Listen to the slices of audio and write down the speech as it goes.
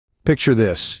Picture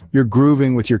this, you're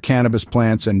grooving with your cannabis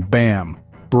plants and bam,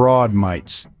 broad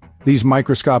mites. These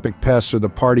microscopic pests are the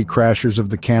party crashers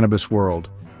of the cannabis world.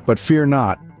 But fear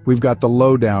not, we've got the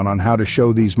lowdown on how to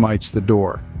show these mites the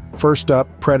door. First up,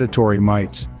 predatory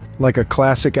mites. Like a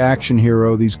classic action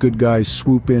hero, these good guys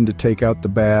swoop in to take out the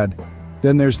bad.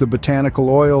 Then there's the botanical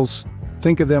oils.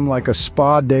 Think of them like a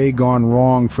spa day gone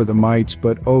wrong for the mites,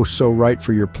 but oh so right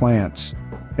for your plants.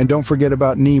 And don't forget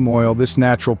about neem oil. This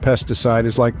natural pesticide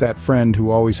is like that friend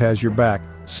who always has your back.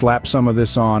 Slap some of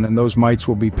this on and those mites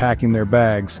will be packing their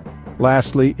bags.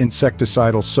 Lastly,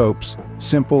 insecticidal soaps.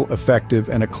 Simple, effective,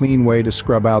 and a clean way to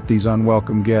scrub out these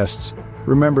unwelcome guests.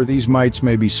 Remember, these mites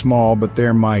may be small, but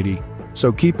they're mighty.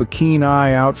 So keep a keen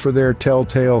eye out for their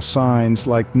telltale signs,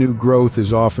 like new growth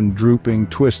is often drooping,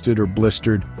 twisted, or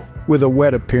blistered, with a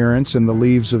wet appearance, and the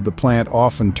leaves of the plant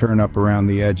often turn up around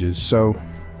the edges. So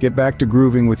get back to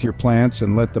grooving with your plants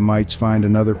and let the mites find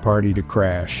another party to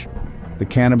crash. The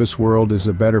cannabis world is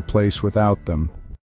a better place without them.